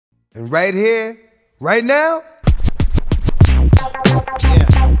And right here, right now,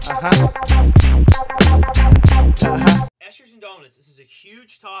 Estrogen dominance. This is a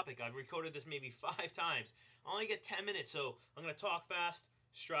huge topic. I've recorded this maybe 5 times. I only get 10 minutes, so I'm going to talk fast.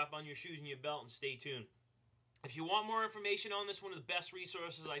 Strap on your shoes and your belt and stay tuned. If you want more information on this, one of the best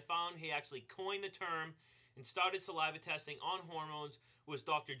resources I found, he actually coined the term and started saliva testing on hormones, was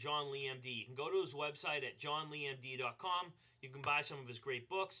Dr. John Lee, MD. You can go to his website at johnleemd.com. You can buy some of his great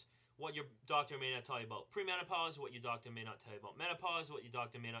books. What your doctor may not tell you about premenopause, what your doctor may not tell you about menopause, what your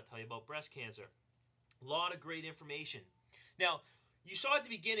doctor may not tell you about breast cancer. A lot of great information. Now, you saw at the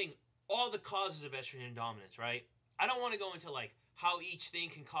beginning all the causes of estrogen dominance, right? I don't want to go into like how each thing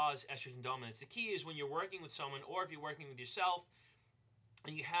can cause estrogen dominance. The key is when you're working with someone, or if you're working with yourself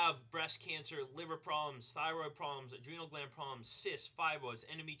and you have breast cancer, liver problems, thyroid problems, adrenal gland problems, cysts, fibroids,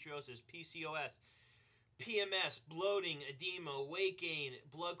 endometriosis, PCOS, PMS, bloating, edema, weight gain,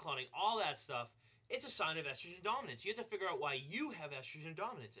 blood clotting, all that stuff, it's a sign of estrogen dominance. You have to figure out why you have estrogen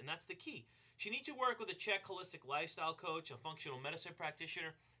dominance, and that's the key. So you need to work with a Czech holistic lifestyle coach, a functional medicine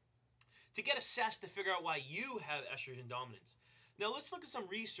practitioner, to get assessed to figure out why you have estrogen dominance. Now let's look at some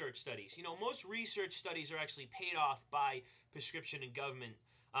research studies. You know, most research studies are actually paid off by prescription and government,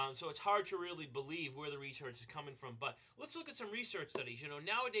 so it's hard to really believe where the research is coming from. But let's look at some research studies. You know,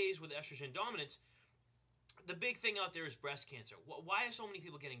 nowadays with estrogen dominance, the big thing out there is breast cancer. Why are so many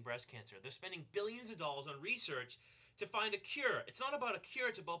people getting breast cancer? They're spending billions of dollars on research to find a cure. It's not about a cure,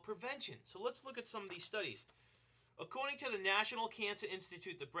 it's about prevention. So let's look at some of these studies. According to the National Cancer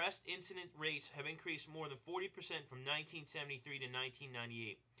Institute, the breast incident rates have increased more than 40% from 1973 to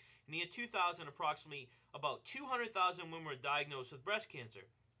 1998. In the year 2000, approximately about 200,000 women were diagnosed with breast cancer.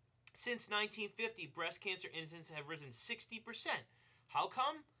 Since 1950, breast cancer incidents have risen 60%. How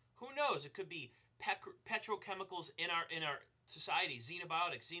come? Who knows? It could be petrochemicals in our society,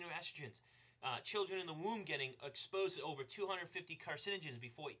 xenobiotics, xenoestrogens, children in the womb getting exposed to over 250 carcinogens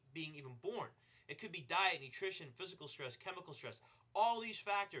before being even born. It could be diet, nutrition, physical stress, chemical stress. All these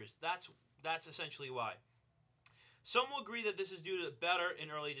factors, that's essentially why. Some will agree that this is due to better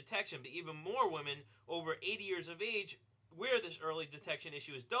and early detection, but even more women over 80 years of age where this early detection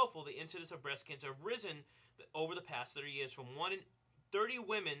issue is doubtful, the incidence of breast cancer have risen over the past 30 years from 1 in 30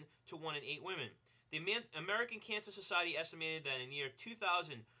 women to 1 in 8 women. The American Cancer Society estimated that in the year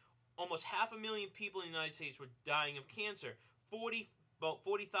 2000, almost 500,000 people in the United States were dying of cancer. About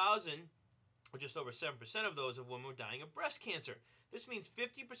 40,000, or just over 7% of those of women, were dying of breast cancer. This means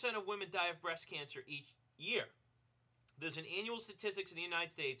 50% of women die of breast cancer each year. There's an annual statistics in the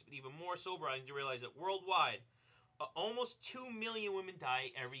United States, but even more sobering to realize that worldwide, almost 2 million women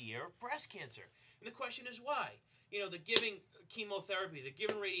die every year of breast cancer. And the question is why? You know, they're giving chemotherapy, they're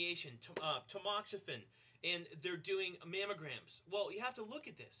giving radiation, tamoxifen, and they're doing mammograms. Well, you have to look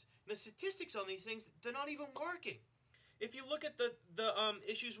at this. The statistics on these things, they're not even working. If you look at the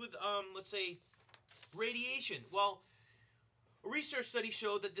issues with, let's say, radiation, well, a research study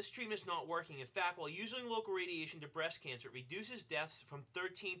showed that this treatment is not working. In fact, while using local radiation to breast cancer, it reduces deaths from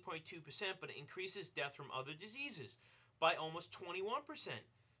 13.2%, but it increases death from other diseases by almost 21%.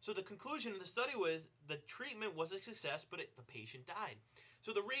 So the conclusion of the study was the treatment was a success, but the patient died.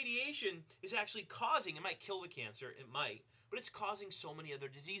 So the radiation is actually causing, it might kill the cancer, it might, but it's causing so many other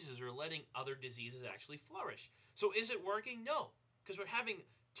diseases or letting other diseases actually flourish. So is it working? No, because we're having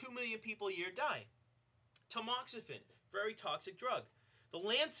 2 million people a year die. Tamoxifen, very toxic drug. The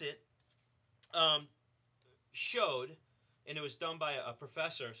Lancet showed, and it was done by a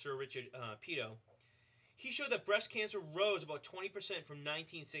professor, Sir Richard Peto, he showed that breast cancer rose about 20% from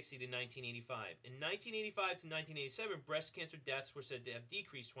 1960 to 1985. In 1985 to 1987, breast cancer deaths were said to have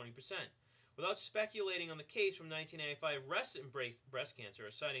decreased 20%. Without speculating on the case from 1995, Rest embraced breast cancer,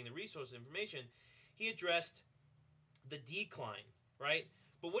 citing the resource information, he addressed the decline, right?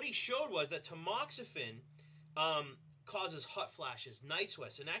 But what he showed was that tamoxifen causes hot flashes, night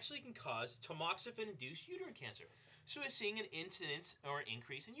sweats, and actually can cause tamoxifen-induced uterine cancer. So we're seeing an incidence or an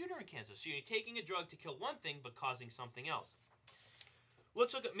increase in uterine cancer. So you're taking a drug to kill one thing, but causing something else.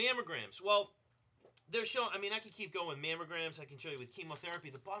 Let's look at mammograms. Well, they're showing, I mean, I can keep going. Mammograms, I can show you with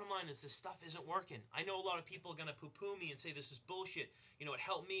chemotherapy. The bottom line is this stuff isn't working. I know a lot of people are going to poo-poo me and say this is bullshit. You know, it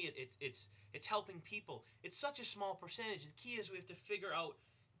helped me. It's helping people. It's such a small percentage. The key is we have to figure out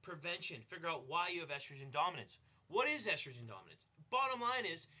prevention, figure out why you have estrogen dominance. What is estrogen dominance? Bottom line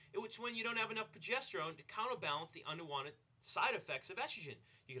is, it's when you don't have enough progesterone to counterbalance the unwanted side effects of estrogen.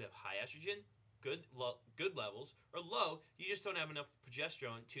 You could have high estrogen, good levels, or low, you just don't have enough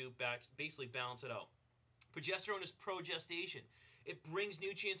progesterone to basically balance it out. Progesterone is progestation. It brings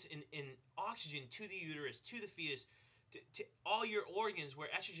nutrients and oxygen to the uterus, to the fetus, to all your organs where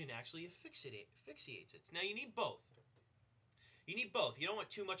estrogen actually asphyxiates it. Now you need both. You need both. You don't want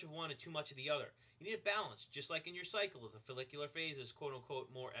too much of one and too much of the other. You need a balance, just like in your cycle. The follicular phase is quote-unquote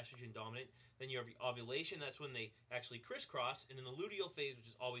more estrogen dominant than your ovulation. That's when they actually crisscross. And in the luteal phase, which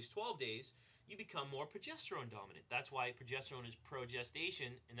is always 12 days, you become more progesterone dominant. That's why progesterone is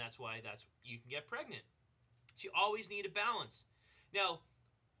progestation, and that's why you can get pregnant. So you always need a balance. Now,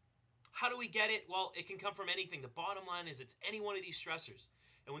 how do we get it? Well, it can come from anything. The bottom line is it's any one of these stressors.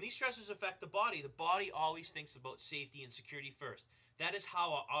 And when these stressors affect the body always thinks about safety and security first. That is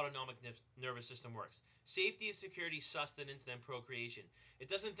how our autonomic nervous system works. Safety is security, sustenance, then procreation. It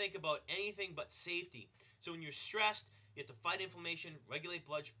doesn't think about anything but safety. So when you're stressed, you have to fight inflammation, regulate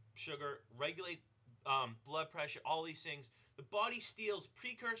blood sugar, regulate blood pressure, all these things. The body steals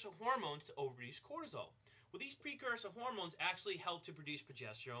precursor hormones to overproduce cortisol. Well, these precursor hormones actually help to produce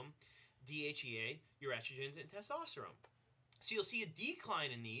progesterone, DHEA, your estrogens, and testosterone. So you'll see a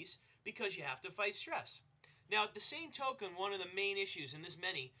decline in these because you have to fight stress. Now, at the same token, one of the main issues, and there's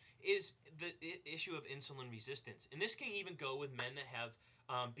many, is the issue of insulin resistance. And this can even go with men that have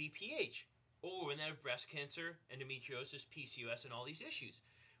BPH, or when they have breast cancer, endometriosis, PCOS, and all these issues.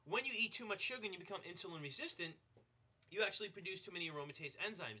 When you eat too much sugar and you become insulin resistant, you actually produce too many aromatase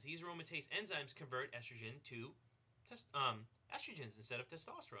enzymes. These aromatase enzymes convert estrogen to estrogens instead of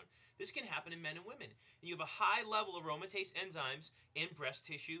testosterone. This can happen in men and women. And you have a high level of aromatase enzymes in breast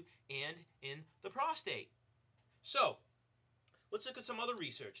tissue and in the prostate. So, let's look at some other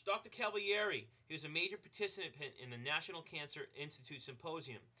research. Dr. Cavalieri, he was a major participant in the National Cancer Institute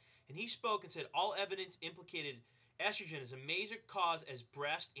Symposium. And he spoke and said all evidence implicated estrogen as a major cause as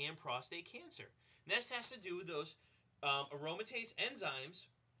breast and prostate cancer. And this has to do with those aromatase enzymes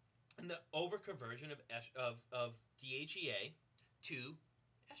and the overconversion of DHEA to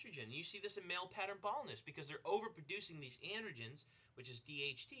estrogen. And you see this in male pattern baldness because they're overproducing these androgens, which is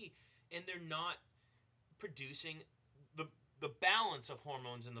DHT, and they're not producing the balance of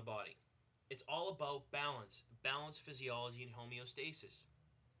hormones in the body. It's all about balance physiology, and homeostasis.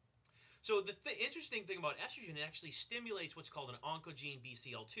 So the interesting thing about estrogen, it actually stimulates what's called an oncogene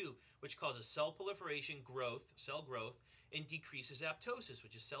BCL2, which causes cell proliferation, cell growth, and decreases apoptosis,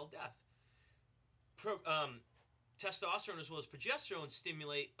 which is cell death. Testosterone as well as progesterone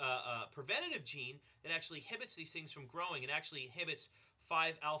stimulate a preventative gene that actually inhibits these things from growing. It actually inhibits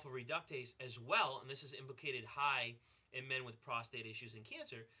 5-alpha reductase as well, and this is implicated high in men with prostate issues and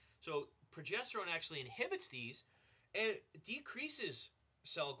cancer. So progesterone actually inhibits these and decreases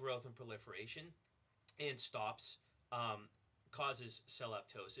cell growth and proliferation and stops, causes cell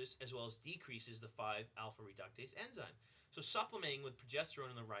apoptosis, as well as decreases the 5-alpha reductase enzyme. So supplementing with progesterone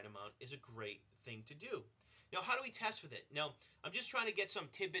in the right amount is a great thing to do. Now, how do we test for that? Now, I'm just trying to get some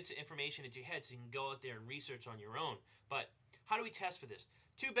tidbits of information into your head so you can go out there and research on your own. But how do we test for this?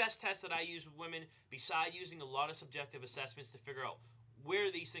 Two best tests that I use with women, beside using a lot of subjective assessments to figure out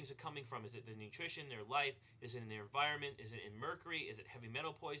where these things are coming from. Is it the nutrition, their life? Is it in their environment? Is it in mercury? Is it heavy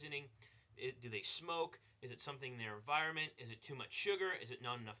metal poisoning? Do they smoke? Is it something in their environment? Is it too much sugar? Is it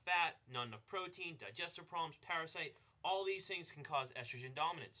not enough fat? Not enough protein? Digestive problems? Parasite? All these things can cause estrogen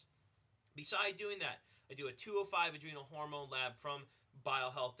dominance. Besides doing that, I do a 205 adrenal hormone lab from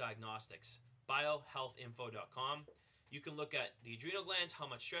Biohealth Diagnostics, biohealthinfo.com. You can look at the adrenal glands, how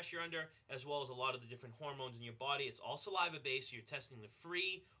much stress you're under, as well as a lot of the different hormones in your body. It's all saliva-based, so you're testing the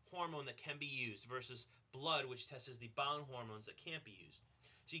free hormone that can be used versus blood, which tests the bound hormones that can't be used.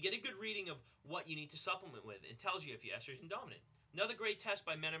 So you get a good reading of what you need to supplement with and tells you if you're estrogen dominant. Another great test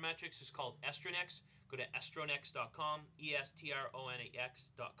by Metametrics is called Estronex. Go to estronex.com,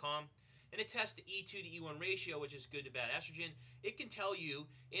 estronex.com. And it tests the E2 to E1 ratio, which is good to bad estrogen. It can tell you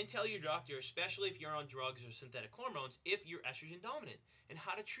and tell your doctor, especially if you're on drugs or synthetic hormones, if you're estrogen dominant and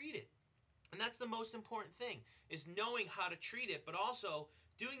how to treat it. And that's the most important thing, is knowing how to treat it, but also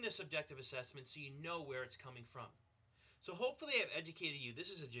doing the subjective assessment so you know where it's coming from. So hopefully I've educated you.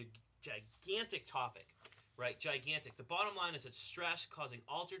 This is a gigantic topic, right? Gigantic. The bottom line is it's stress causing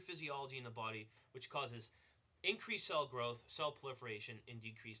altered physiology in the body, which causes increased cell growth, cell proliferation, and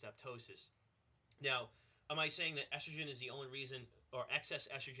decreased apoptosis. Now, am I saying that estrogen is the only reason, or excess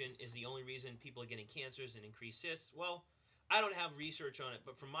estrogen is the only reason people are getting cancers and increased cysts? Well, I don't have research on it,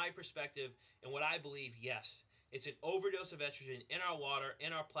 but from my perspective and what I believe, yes. It's an overdose of estrogen in our water,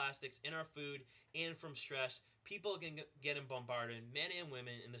 in our plastics, in our food, and from stress. People can get bombarded, men and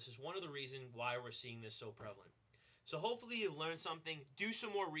women, and this is one of the reasons why we're seeing this so prevalent. So hopefully you've learned something. Do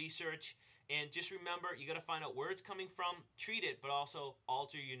some more research. And just remember, you got to find out where it's coming from, treat it, but also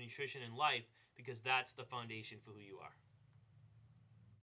alter your nutrition and life, because that's the foundation for who you are.